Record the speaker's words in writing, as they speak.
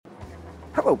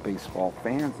Hello, baseball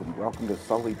fans, and welcome to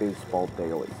Sully Baseball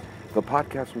Daily, the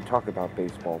podcast we talk about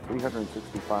baseball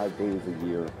 365 days a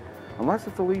year, unless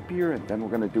it's a leap year, and then we're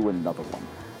going to do another one.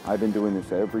 I've been doing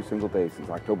this every single day since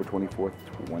October 24th,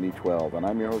 2012, and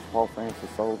I'm your host, Paul Francis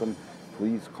Sullivan.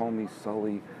 Please call me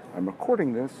Sully. I'm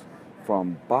recording this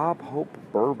from Bob Hope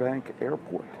Burbank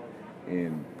Airport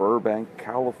in Burbank,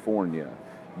 California,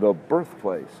 the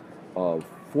birthplace of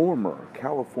former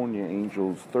California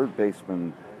Angels third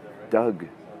baseman Doug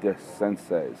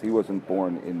DeCinces. He wasn't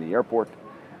born in the airport,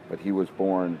 but he was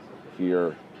born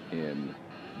here in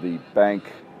the Bank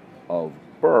of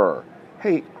Burr.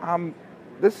 Hey,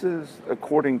 this is,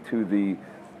 according to the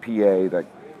PA that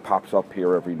pops up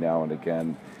here every now and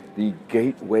again, the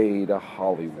gateway to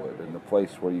Hollywood and the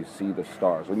place where you see the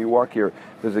stars. When you walk here,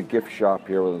 there's a gift shop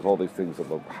here where there's all these things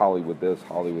about Hollywood this,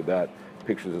 Hollywood that,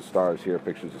 pictures of stars here,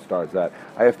 pictures of stars that.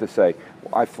 I have to say,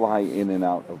 I fly in and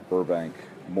out of Burbank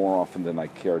more often than I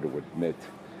care to admit.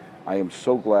 I am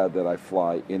so glad that I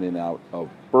fly in and out of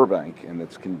Burbank, and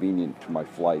it's convenient to my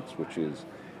flights, which is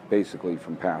basically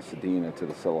from Pasadena to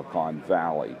the Silicon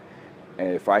Valley.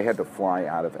 And if I had to fly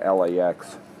out of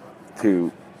LAX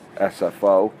to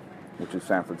SFO, which is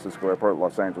San Francisco Airport,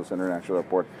 Los Angeles International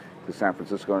Airport, to San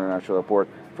Francisco International Airport,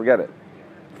 forget it.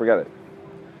 Forget it.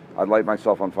 I'd light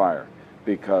myself on fire.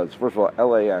 Because, first of all,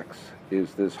 LAX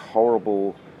is this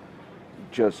horrible,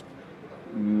 just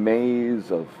maze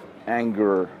of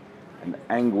anger and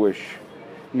anguish.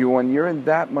 When you're in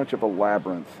that much of a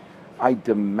labyrinth, I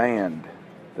demand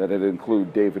that it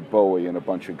include David Bowie and a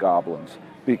bunch of goblins,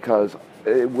 because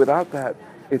without that,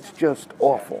 it's just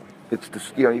awful. It's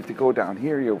just, you have to go down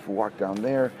here, you have to walk down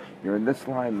there, you're in this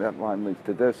line, that line leads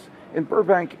to this. In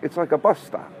Burbank, it's like a bus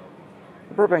stop.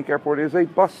 The Burbank Airport is a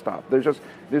bus stop.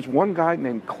 There's one guy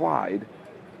named Clyde.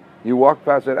 You walk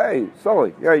past it, hey,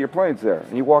 Sully, yeah, your plane's there.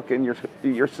 And you walk in,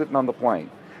 you're sitting on the plane.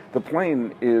 The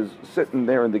plane is sitting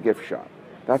there in the gift shop.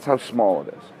 That's how small it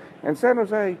is. And San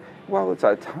Jose, well, it's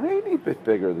a tiny bit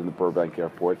bigger than the Burbank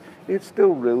Airport. It's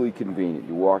still really convenient.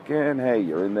 You walk in, hey,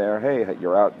 you're in there, hey,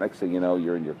 you're out. Next thing you know,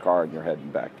 you're in your car and you're heading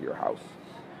back to your house.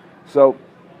 So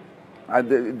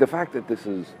the fact that this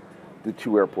is the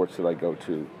two airports that I go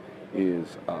to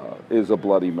is a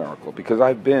bloody miracle, because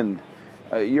I've been.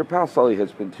 Your pal Sully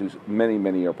has been to many,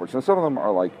 many airports, and some of them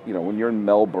are like, when you're in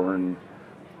Melbourne,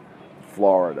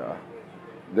 Florida,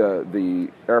 the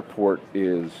airport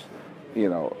is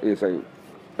an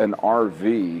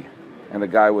RV and a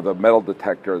guy with a metal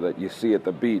detector that you see at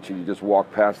the beach, and you just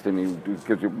walk past him, he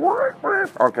gives you,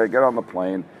 okay, get on the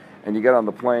plane, and you get on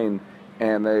the plane,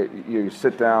 and you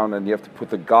sit down, and you have to put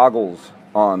the goggles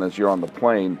on as you're on the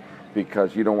plane,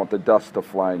 because you don't want the dust to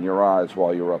fly in your eyes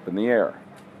while you're up in the air.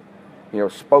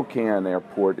 Spokane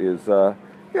Airport is,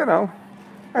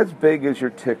 as big as your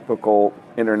typical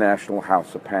international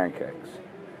house of pancakes.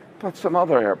 But some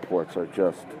other airports are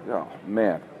just, oh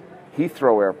man.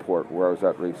 Heathrow Airport, where I was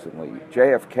at recently,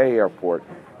 JFK Airport,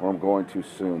 where I'm going to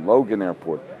soon, Logan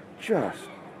Airport, just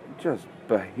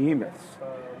behemoths.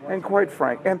 And quite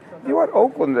frank, and you know what,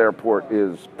 Oakland Airport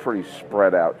is pretty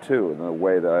spread out too, in a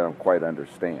way that I don't quite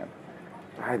understand.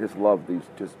 I just love these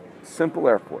just simple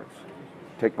airports.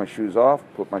 Take my shoes off,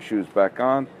 put my shoes back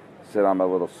on, sit on my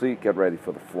little seat, get ready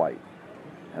for the flight.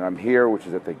 And I'm here, which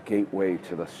is at the gateway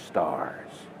to the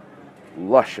stars.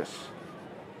 Luscious,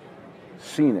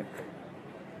 scenic,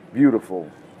 beautiful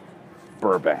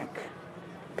Burbank,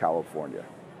 California.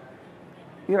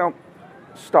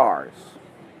 Stars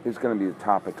is going to be the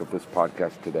topic of this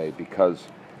podcast today, because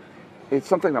it's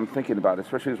something I'm thinking about,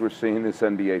 especially as we're seeing this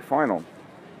NBA final.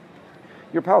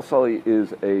 Your pal Sully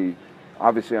is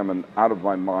obviously I'm an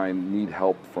out-of-my-mind, need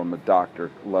help from a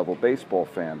doctor-level baseball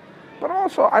fan. But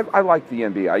also, I like the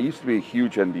NBA. I used to be a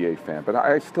huge NBA fan, but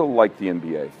I still like the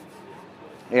NBA.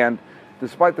 And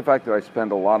despite the fact that I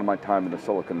spend a lot of my time in the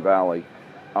Silicon Valley,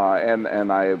 and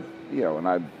I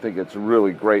think it's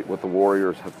really great what the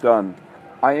Warriors have done,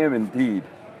 I am indeed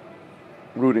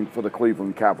rooting for the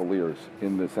Cleveland Cavaliers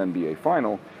in this NBA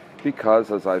final,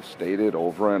 because, as I've stated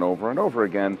over and over and over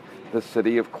again, the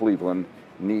city of Cleveland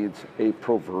needs a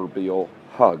proverbial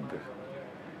hug.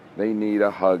 They need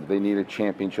a hug. They need a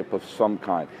championship of some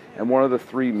kind. And one of the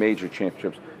three major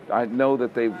championships, I know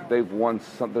that they've won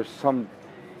some. There's some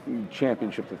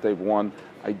championship that they've won.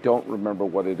 I don't remember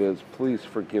what it is. Please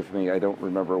forgive me. I don't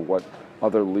remember what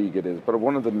other league it is. But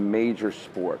one of the major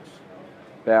sports,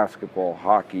 basketball,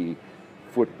 hockey,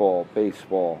 football,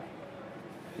 baseball.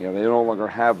 They no longer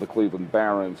have the Cleveland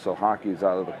Barons, so hockey's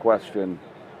out of the question.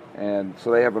 And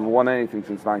so they haven't won anything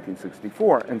since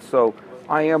 1964. And so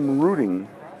I am rooting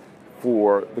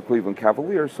for the Cleveland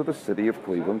Cavaliers so the city of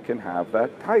Cleveland can have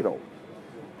that title.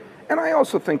 And I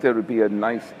also think that would be a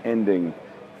nice ending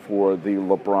for the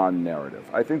LeBron narrative.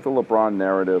 I think the LeBron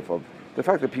narrative of the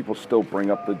fact that people still bring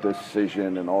up the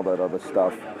decision and all that other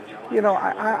stuff,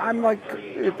 I'm like,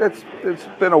 it's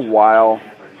been a while,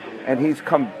 and he's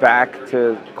come back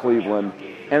to Cleveland,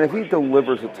 and if he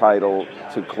delivers a title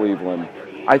to Cleveland,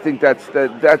 I think that's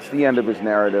the end of his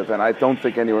narrative, and I don't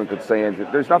think anyone could say anything.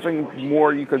 There's nothing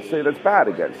more you could say that's bad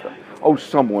against him. Oh,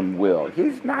 someone will.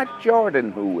 He's not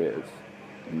Jordan, who is.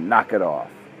 Knock it off.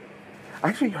 I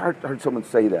actually heard someone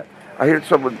say that. I heard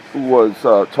someone who was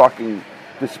talking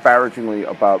disparagingly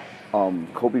about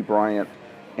Kobe Bryant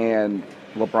and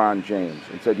LeBron James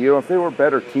and said, if they were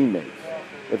better teammates,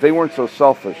 if they weren't so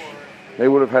selfish, they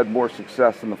would have had more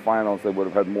success in the finals, they would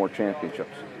have had more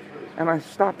championships. And I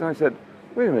stopped and I said,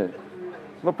 wait a minute.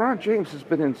 LeBron James has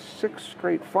been in 6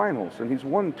 straight finals, and he's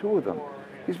won 2 of them.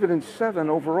 He's been in 7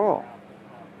 overall.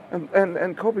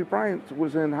 And Kobe Bryant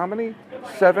was in how many?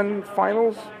 7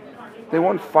 finals? They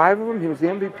won 5 of them. He was the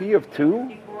MVP of 2.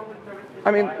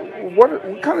 I mean, what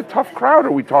kind of tough crowd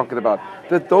are we talking about?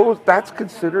 That's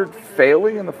considered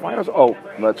failing in the finals? Oh,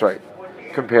 that's right,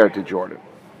 compared to Jordan.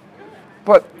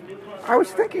 But I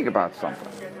was thinking about something.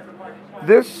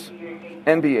 This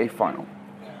NBA final.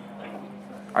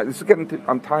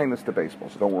 I'm tying this to baseball,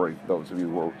 so don't worry, those of you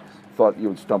who thought you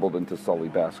had stumbled into Sully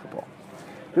basketball.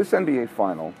 This NBA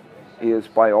final is,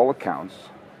 by all accounts,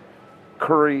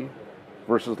 Curry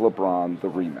versus LeBron, the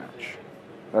rematch.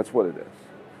 That's what it is.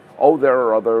 Oh, there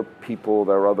are other people,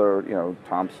 there are other,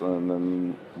 Thompson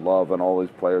and Love and all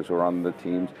these players who are on the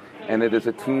teams. And it is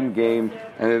a team game,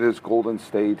 and it is Golden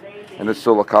State and the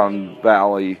Silicon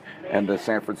Valley and the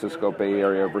San Francisco Bay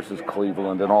Area versus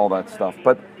Cleveland and all that stuff.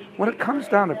 But when it comes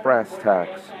down to brass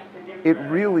tacks, it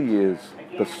really is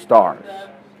the stars.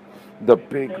 The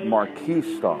big marquee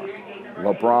star,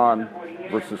 LeBron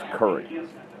versus Curry.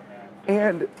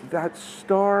 And that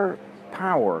star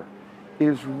power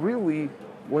is really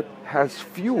what has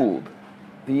fueled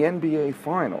the NBA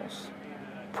Finals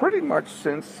pretty much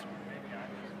since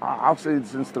the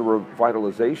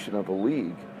revitalization of the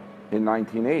league in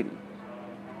 1980.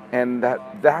 And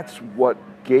that's what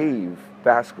gave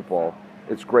basketball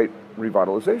its great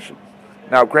revitalization.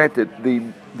 Now, granted,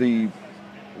 the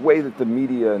way that the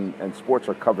media and sports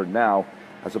are covered now,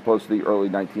 as opposed to the early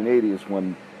 1980s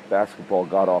when basketball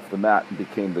got off the mat and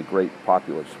became the great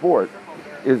popular sport,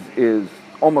 is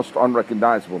almost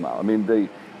unrecognizable now. I mean,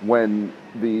 when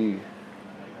the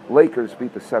Lakers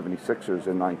beat the 76ers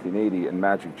in 1980 and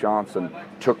Magic Johnson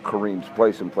took Kareem's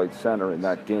place and played center in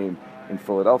that game in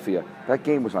Philadelphia, that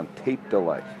game was on tape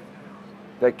delay.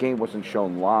 That game wasn't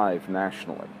shown live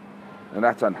nationally. And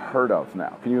that's unheard of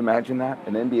now. Can you imagine that?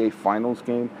 An NBA Finals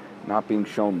game not being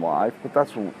shown live? But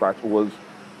that was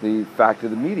the fact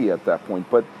of the media at that point.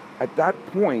 But at that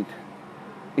point,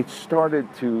 it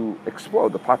started to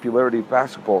explode. The popularity of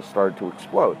basketball started to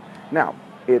explode. Now,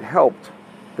 it helped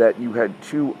that you had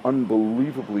 2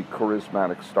 unbelievably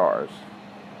charismatic stars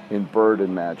in Bird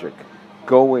and Magic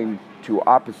going to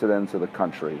opposite ends of the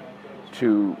country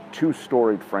to 2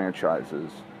 storied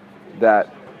franchises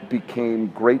that became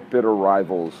great bitter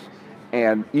rivals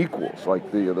and equals,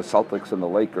 like the Celtics and the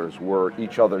Lakers were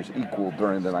each other's equal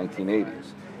during the 1980s.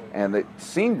 And it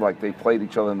seemed like they played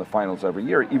each other in the finals every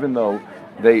year, even though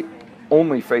they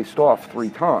only faced off 3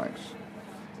 times.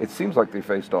 It seems like they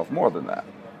faced off more than that.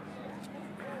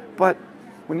 But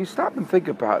when you stop and think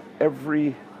about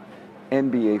every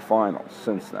NBA Finals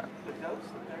since then,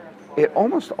 it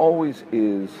almost always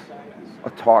is a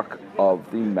talk of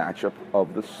the matchup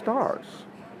of the stars.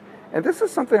 And this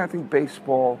is something I think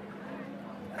baseball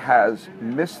has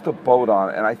missed the boat on,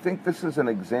 and I think this is an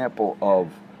example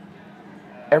of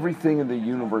everything in the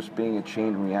universe being a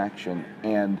chain reaction,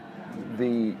 and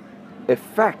the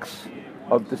effects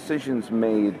of decisions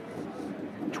made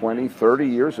 20, 30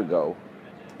 years ago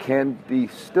can be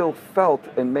still felt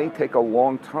and may take a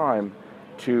long time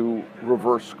to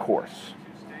reverse course.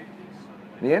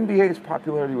 The NBA's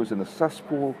popularity was in the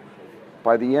cesspool.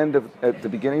 At the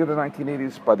beginning of the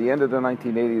 1980s, by the end of the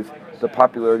 1980s, the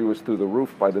popularity was through the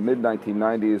roof. By the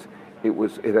mid-1990s,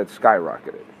 it had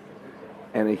skyrocketed.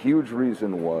 And a huge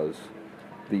reason was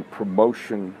the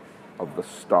promotion of the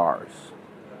stars.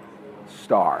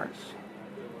 Stars.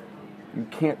 You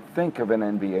can't think of an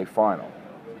NBA final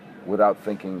without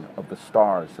thinking of the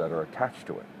stars that are attached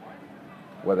to it.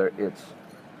 Whether it's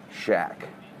Shaq,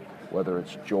 whether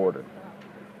it's Jordan,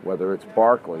 whether it's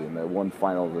Barkley in the one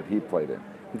final that he played in.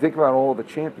 You think about all the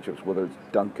championships, whether it's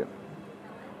Duncan,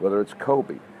 whether it's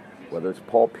Kobe, whether it's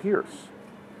Paul Pierce,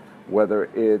 whether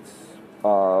it's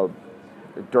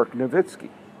Dirk Nowitzki,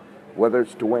 whether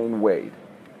it's Dwayne Wade,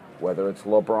 whether it's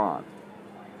LeBron.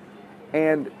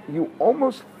 And you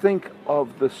almost think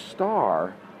of the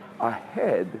star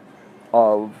ahead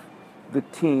of the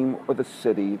team or the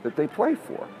city that they play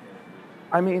for.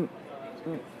 I mean,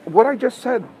 what I just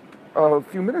said a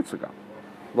few minutes ago.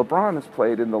 LeBron has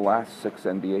played in the last 6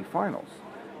 NBA Finals.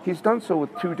 He's done so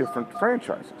with 2 different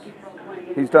franchises.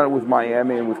 He's done it with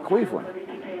Miami and with Cleveland.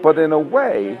 But in a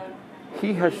way,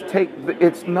 he has taken,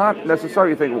 it's not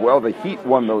necessarily thinking, well, the Heat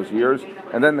won those years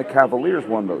and then the Cavaliers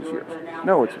won those years.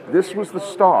 No, this was the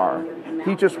star.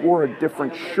 He just wore a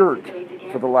different shirt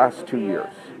for the last 2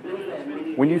 years.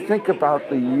 When you think about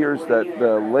the years that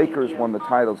the Lakers won the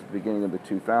titles at the beginning of the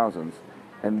 2000s,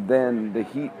 and then the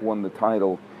Heat won the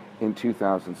title in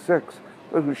 2006,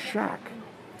 it was Shaq.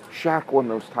 Shaq won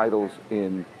those titles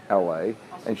in LA,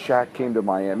 and Shaq came to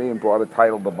Miami and brought a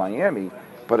title to Miami,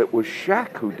 but it was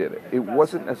Shaq who did it. It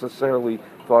wasn't necessarily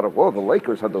thought of, well, the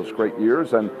Lakers had those great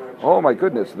years, and oh my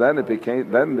goodness, then it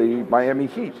became the Miami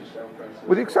Heat.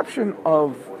 With the exception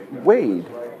of Wade,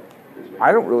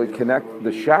 I don't really connect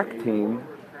the Shaq team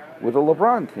with a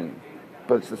LeBron team,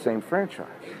 but it's the same franchise.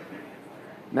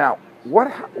 Now,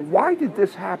 why did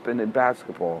this happen in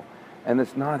basketball and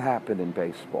this not happen in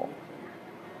baseball?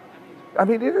 I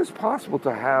mean, it is possible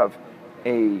to have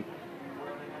a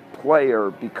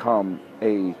player become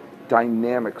a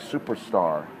dynamic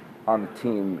superstar on a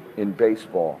team in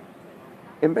baseball.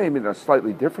 It may be in a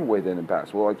slightly different way than in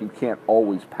basketball. Like, you can't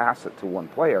always pass it to one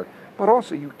player, but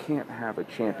also you can't have a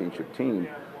championship team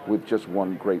with just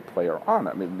one great player on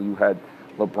it. I mean, you had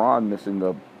LeBron missing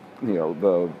the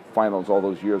finals all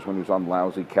those years when he was on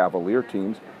lousy Cavalier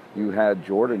teams. You had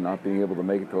Jordan not being able to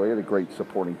make it till he had a great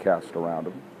supporting cast around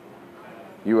him.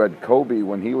 You had Kobe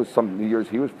when he was some years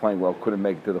he was playing well, couldn't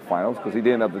make it to the finals because he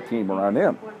didn't have the team around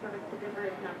him.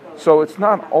 So it's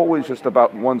not always just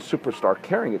about one superstar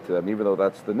carrying it to them, even though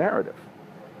that's the narrative.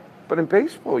 But in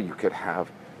baseball, you could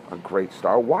have a great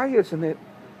star. Why isn't it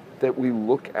that we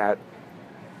look at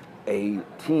a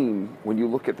team, when you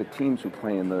look at the teams who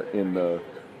play in the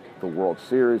World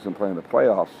Series and play in the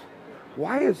playoffs,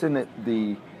 why isn't it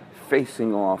the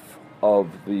facing off of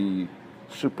the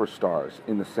superstars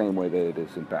in the same way that it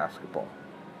is in basketball?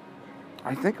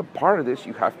 I think a part of this,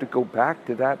 you have to go back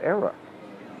to that era.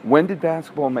 When did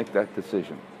basketball make that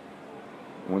decision?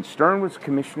 When Stern was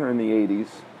commissioner in the 80s,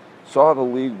 saw the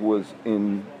league was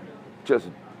in just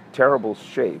terrible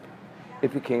shape,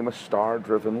 it became a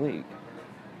star-driven league.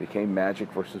 It became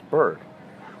Magic versus Bird.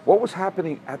 What was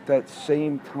happening at that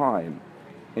same time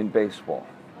in baseball?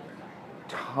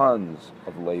 Tons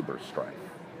of labor strife,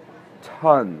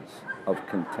 tons of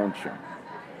contention,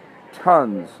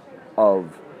 tons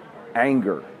of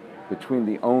anger between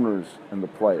the owners and the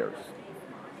players.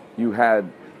 You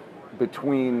had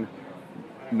between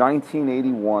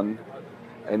 1981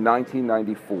 and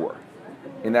 1994,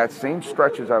 in that same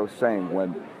stretch as I was saying,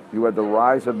 when you had the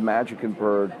rise of Magic and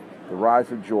Bird, the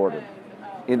rise of Jordan,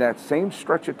 in that same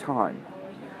stretch of time,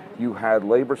 you had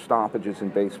labor stoppages in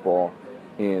baseball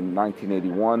in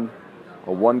 1981,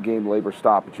 a one-game labor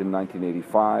stoppage in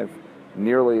 1985,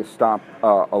 nearly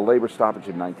a labor stoppage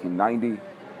in 1990,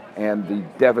 and the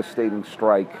devastating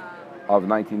strike of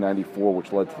 1994,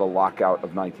 which led to the lockout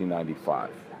of 1995.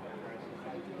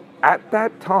 At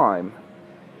that time,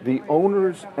 the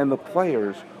owners and the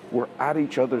players were at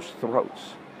each other's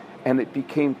throats, and it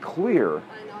became clear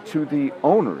to the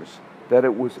owners that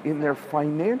it was in their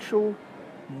financial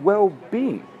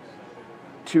well-being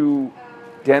to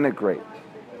denigrate,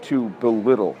 to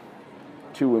belittle,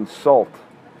 to insult,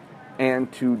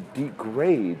 and to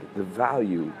degrade the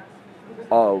value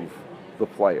of the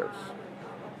players,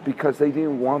 because they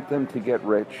didn't want them to get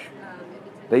rich.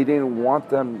 They didn't want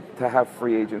them to have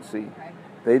free agency.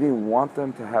 They didn't want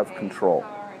them to have control.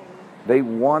 They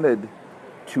wanted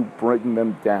to bring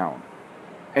them down.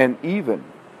 And even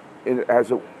as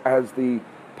the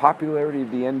popularity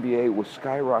of the NBA was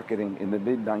skyrocketing in the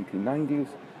mid-1990s,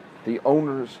 the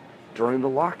owners, during the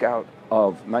lockout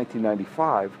of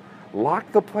 1995,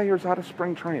 locked the players out of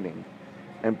spring training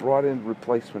and brought in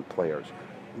replacement players,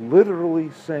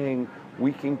 literally saying,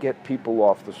 we can get people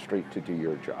off the street to do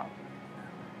your job.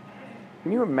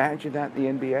 Can you imagine that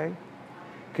in the NBA?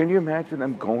 Can you imagine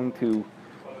them going to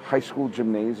high school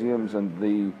gymnasiums and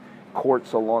the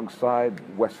courts alongside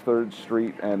West 3rd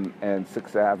Street and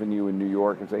 6th Avenue in New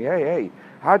York and say, hey,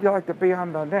 how'd you like to be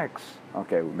on the Knicks?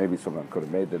 Okay, well, maybe some of them could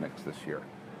have made the Knicks this year.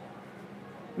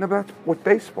 No, but that's what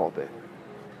baseball did.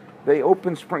 They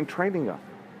opened spring training up.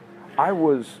 I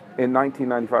was, in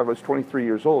 1995, I was 23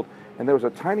 years old, and there was a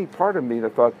tiny part of me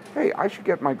that thought, hey, I should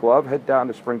get my glove, head down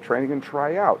to spring training and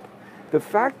try out. The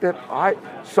fact that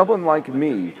someone like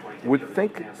me would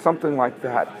think something like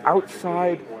that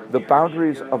outside the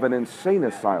boundaries of an insane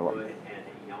asylum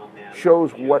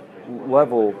shows what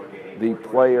level the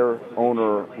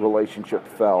player-owner relationship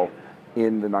fell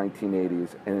in the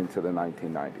 1980s and into the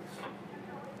 1990s.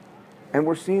 And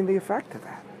we're seeing the effect of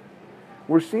that.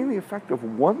 We're seeing the effect of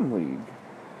one league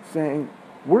saying,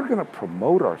 we're going to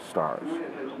promote our stars.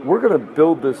 We're going to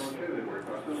build this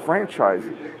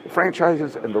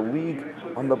franchises and the league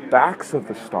on the backs of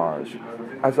the stars,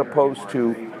 as opposed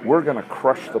to we're going to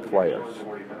crush the players.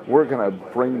 We're going to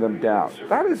bring them down.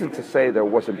 That isn't to say there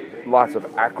wasn't lots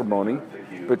of acrimony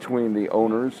between the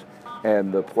owners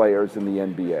and the players in the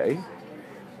NBA.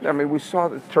 I mean, we saw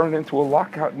it turn into a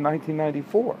lockout in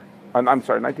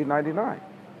 1999.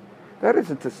 That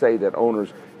isn't to say that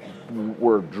owners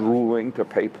were drooling to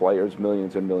pay players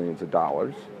millions and millions of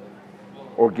dollars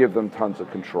or give them tons of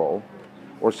control,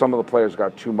 or some of the players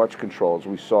got too much control, as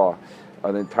we saw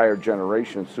an entire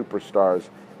generation of superstars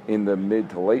in the mid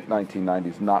to late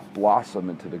 1990s not blossom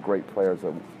into the great players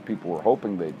that people were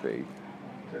hoping they'd be.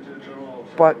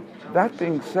 But that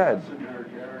being said,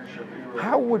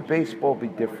 how would baseball be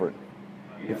different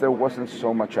if there wasn't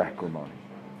so much acrimony?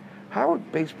 How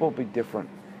would baseball be different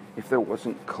if there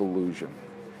wasn't collusion?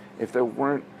 If there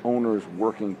weren't owners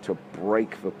working to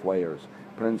break the players,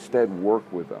 but instead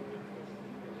work with them?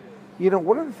 You know,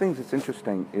 one of the things that's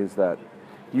interesting is that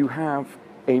you have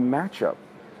a matchup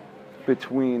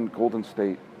between Golden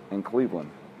State and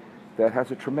Cleveland that has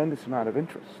a tremendous amount of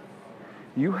interest.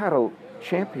 You had a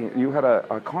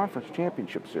conference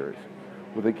championship series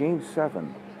with a Game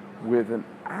 7 with an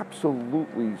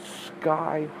absolutely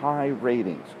sky-high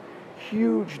ratings,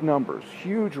 huge numbers,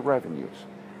 huge revenues.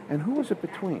 And who was it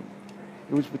between?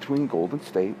 It was between Golden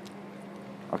State,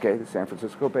 okay, the San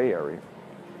Francisco Bay Area,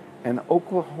 and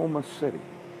Oklahoma City.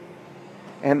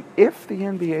 And if the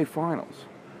NBA Finals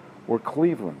were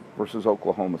Cleveland versus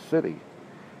Oklahoma City,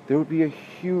 there would be a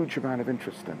huge amount of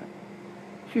interest in it.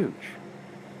 Huge.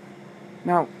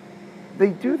 Now, they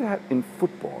do that in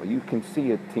football. You can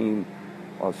see a team,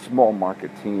 a small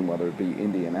market team, whether it be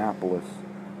Indianapolis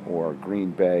or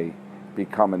Green Bay,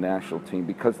 become a national team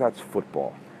because that's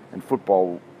football. And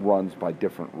football runs by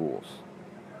different rules.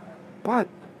 But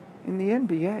in the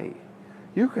NBA,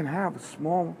 you can have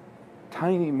small,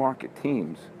 tiny market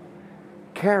teams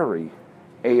carry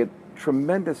a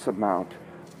tremendous amount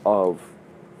of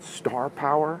star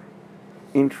power,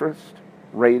 interest,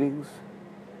 ratings.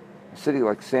 A city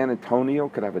like San Antonio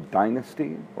could have a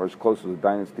dynasty, or as close to a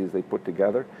dynasty as they put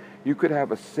together. You could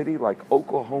have a city like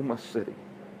Oklahoma City.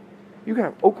 You could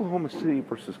have Oklahoma City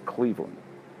versus Cleveland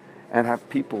and have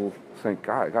people think,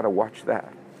 God, I got to watch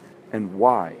that. And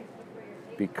why?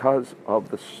 Because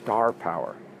of the star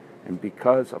power and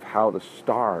because of how the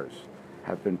stars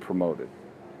have been promoted.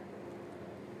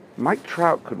 Mike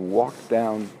Trout could walk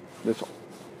down this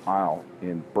aisle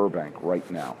in Burbank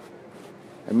right now,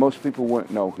 and most people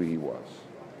wouldn't know who he was.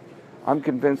 I'm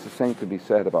convinced the same could be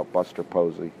said about Buster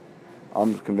Posey.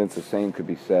 I'm convinced the same could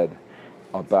be said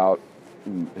about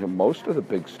most of the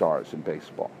big stars in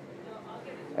baseball.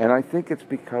 And I think it's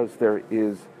because there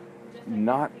is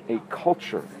not a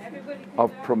culture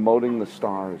of promoting the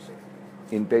stars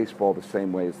in baseball the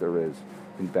same way as there is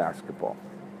in basketball.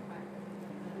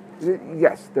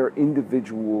 Yes, there are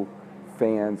individual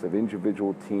fans of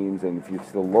individual teams, and if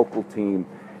it's the local team,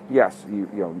 yes, you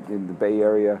know, in the Bay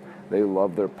Area, they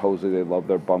love their Posey, they love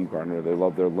their Bumgarner, they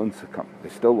love their Lincecum. They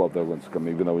still love their Lincecum,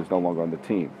 even though he's no longer on the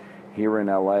team. Here in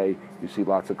LA, you see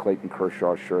lots of Clayton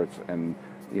Kershaw shirts, and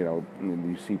you know,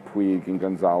 you see Puig and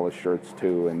Gonzalez shirts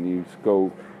too, and you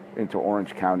go into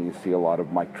Orange County, you see a lot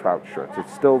of Mike Trout shirts.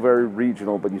 It's still very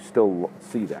regional, but you still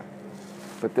see that.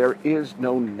 But there is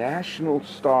no national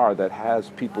star that has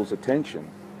people's attention,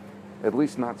 at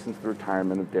least not since the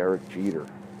retirement of Derek Jeter.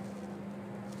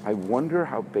 I wonder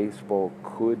how baseball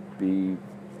could be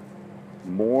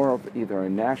more of either a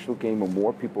national game or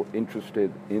more people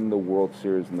interested in the World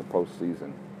Series in the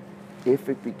postseason if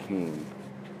it became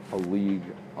a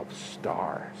league of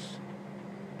stars.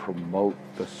 Promote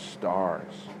the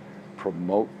stars.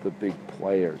 Promote the big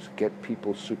players. Get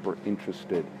people super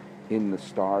interested in the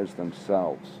stars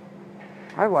themselves.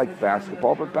 I like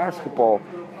basketball, but basketball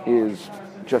is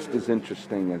just as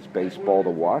interesting as baseball to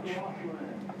watch.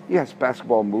 Yes,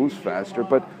 basketball moves faster,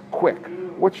 but quick.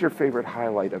 What's your favorite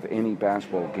highlight of any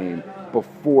basketball game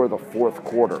before the fourth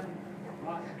quarter?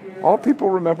 All people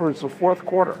remember is the fourth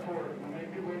quarter.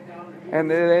 And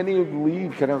then any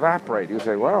lead can evaporate. You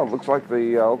say, well, it looks like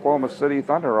the Oklahoma City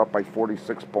Thunder are up by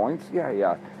 46 points.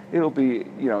 Yeah. It'll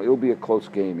be a close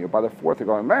game. You know, by the fourth, they're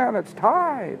going, man, it's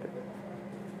tied.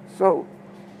 So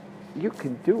you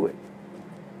can do it.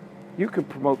 You can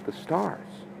promote the stars.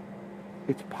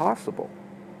 It's possible.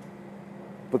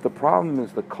 But the problem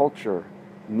is the culture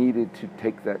needed to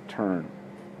take that turn.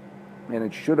 And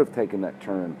it should have taken that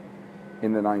turn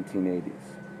in the 1980s,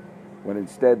 when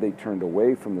instead they turned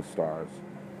away from the stars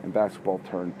and basketball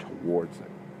turned towards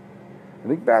it. I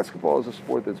think basketball is a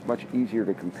sport that's much easier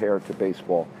to compare to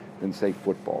baseball than, say,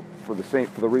 football. For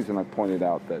the reason I pointed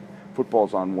out that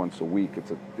football's on once a week.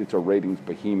 It's a ratings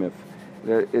behemoth.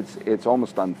 It's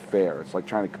almost unfair. It's like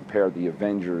trying to compare the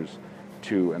Avengers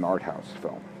to an art house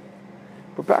film.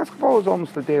 But basketball is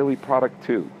almost a daily product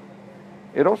too.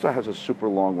 It also has a super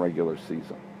long regular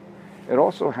season. It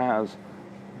also has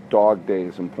dog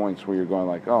days and points where you're going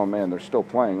like, oh man, they're still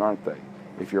playing, aren't they?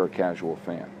 If you're a casual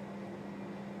fan.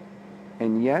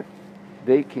 And yet,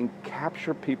 they can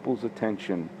capture people's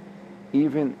attention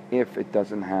even if it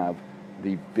doesn't have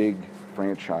the big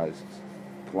franchises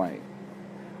playing.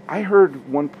 I heard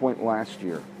one point last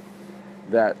year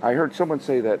that I heard someone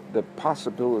say that the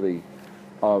possibility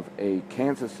of a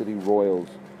Kansas City Royals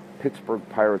Pittsburgh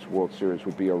Pirates World Series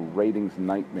would be a ratings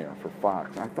nightmare for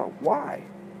Fox. And I thought, why?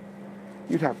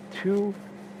 You'd have two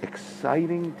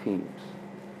exciting teams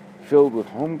filled with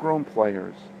homegrown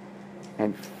players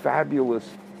and fabulous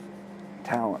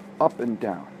talent up and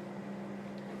down.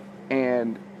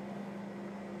 And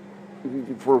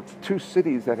for two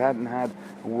cities that hadn't had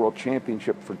a world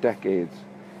championship for decades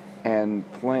and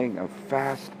playing a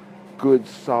fast, good,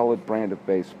 solid brand of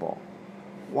baseball.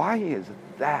 Why is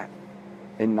that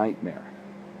a nightmare?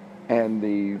 And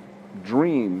the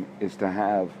dream is to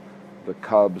have the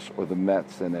Cubs or the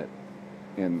Mets in it.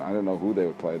 And I don't know who they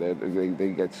would play. They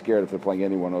get scared if they're playing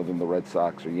anyone other than the Red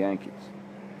Sox or Yankees.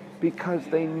 Because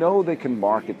they know they can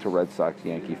market to Red Sox,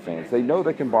 Yankee fans. They know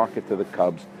they can market to the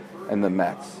Cubs and the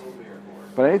Mets.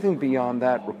 But anything beyond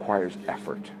that requires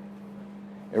effort.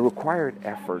 It required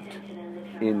effort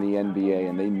in the NBA,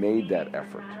 and they made that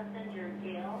effort.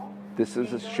 This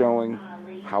is showing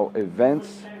how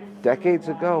events decades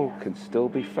ago can still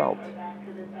be felt.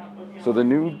 So the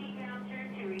new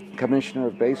commissioner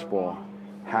of baseball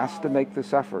has to make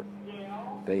this effort.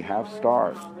 They have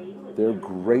stars. They're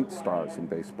great stars in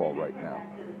baseball right now.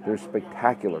 They're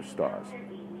spectacular stars.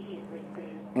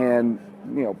 And,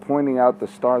 pointing out the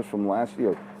stars from last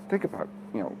year, think about,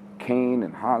 Kane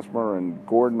and Hosmer and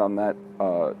Gordon on that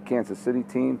Kansas City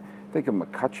team. Think of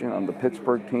McCutchen on the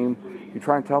Pittsburgh team. You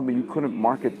try and tell me you couldn't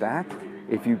market that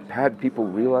if you had people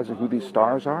realizing who these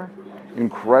stars are?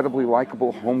 Incredibly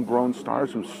likable homegrown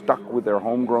stars who stuck with their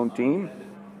homegrown team?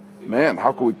 Man,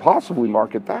 how could we possibly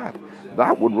market that?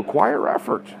 That would require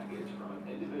effort.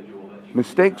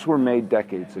 Mistakes were made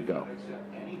decades ago.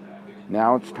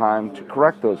 Now it's time to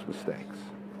correct those mistakes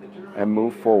and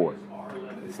move forward.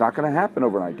 It's not going to happen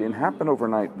overnight. It didn't happen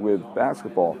overnight with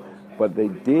basketball, but they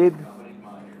did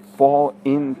fall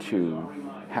into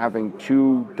having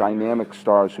two dynamic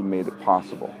stars who made it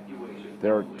possible.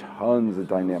 There are tons of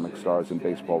dynamic stars in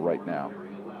baseball right now.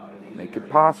 Make it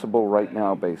possible right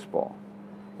now, baseball.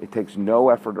 It takes no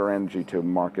effort or energy to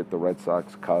market the Red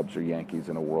Sox, Cubs, or Yankees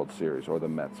in a World Series, or the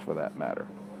Mets for that matter.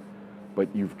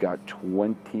 But you've got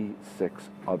 26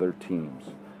 other teams,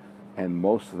 and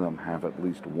most of them have at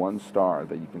least one star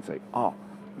that you can say, oh,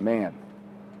 man,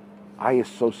 I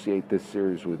associate this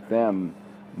series with them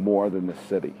more than the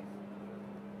city.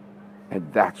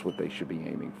 And that's what they should be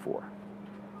aiming for.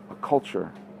 A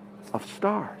culture of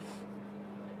stars,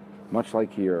 much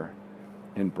like here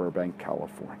in Burbank,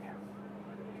 California.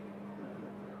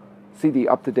 See the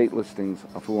up-to-date listings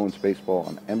of Who Owns Baseball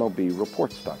on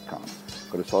MLBReports.com.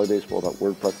 Go to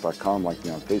sullybaseball.wordpress.com, like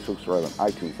me on Facebook, subscribe on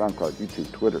iTunes, SoundCloud,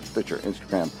 YouTube, Twitter, Stitcher,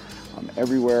 Instagram. I'm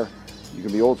everywhere. You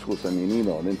can be old school, send me an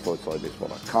email at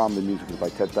info@sullybaseball.com. The music is by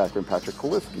Ted Thacker and Patrick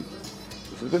Kaliski.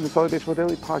 This has been the Sully Baseball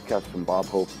Daily Podcast from Bob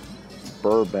Hope,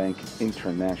 Burbank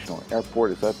International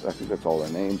Airport. I think that's all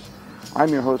their names. I'm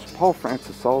your host, Paul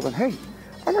Francis Sullivan. Hey,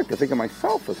 I like to think of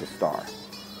myself as a star,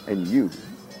 and you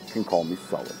can call me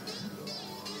Sully.